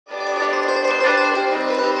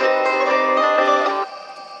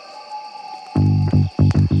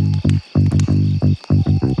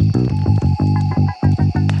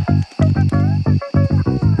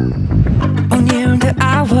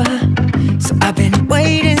I've been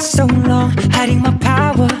waiting so long, hiding my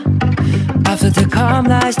power. After the calm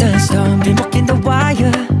lies the storm, been walking the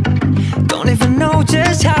wire. Don't even know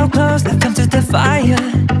just how close I've come to the fire.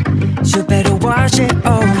 You better watch it,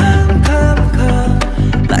 oh. Come, come, come,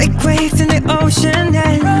 like waves in the ocean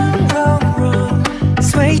and roll, roll, roll.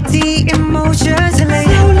 Sway the emotions and lay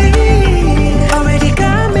slowly. Already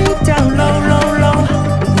got me down low, low, low.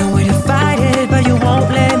 No way to fight it, but you won't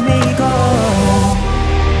let me go.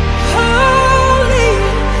 Holy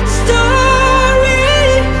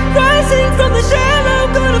story, rising from the shadow,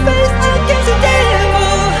 gonna face against the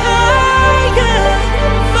devil. Higher,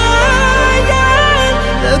 fire,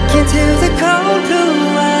 look into the cold blue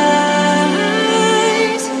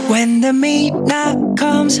eyes. When the midnight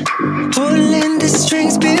comes, pulling the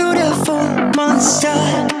strings, beautiful monster,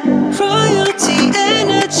 royalty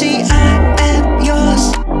energy, I am yours.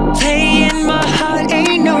 Playing my heart,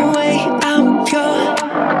 ain't no way I'm pure.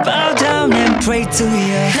 Bow down and pray to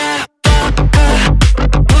you. Nightwalker,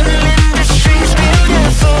 pulling the strings,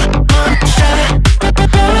 beautiful monster,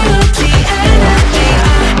 royalty energy, I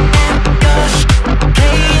am yours.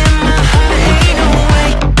 Playing my heart, ain't no way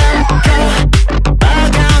I'm pure. Bow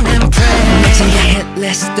down and pray. Next on the hit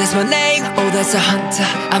list, there's my name. Oh, that's a hunter,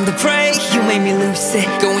 I'm the prey. You made me lose it,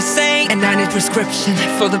 go insane, and I need prescription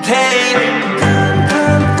for the pain. Come,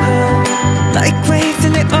 come, come, like waves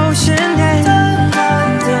in the ocean and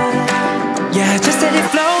yeah, just let it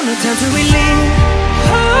flow, no time to relieve.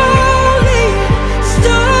 Holy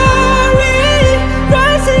story,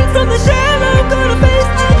 rising from the shadow, gonna face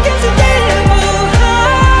against the devil.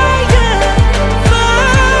 Higher,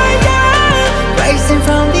 fire, rising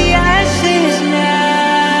from the ashes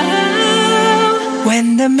now. When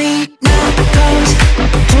the midnight comes,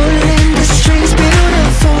 pulling the strings,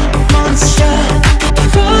 beautiful monster,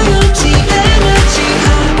 royalty energy, I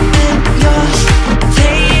am yours.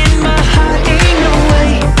 Playing my heart, ain't no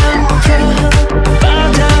way I'm pure. Bow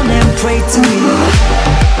down and pray to you.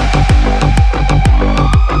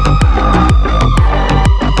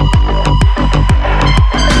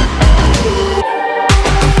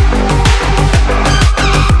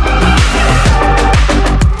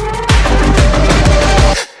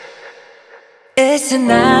 It's a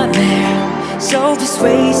nightmare, so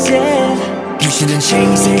persuasive. You shouldn't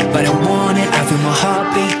chase it, but I want it. I feel my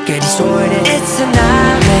heartbeat get distorted. It's a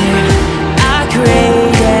nightmare,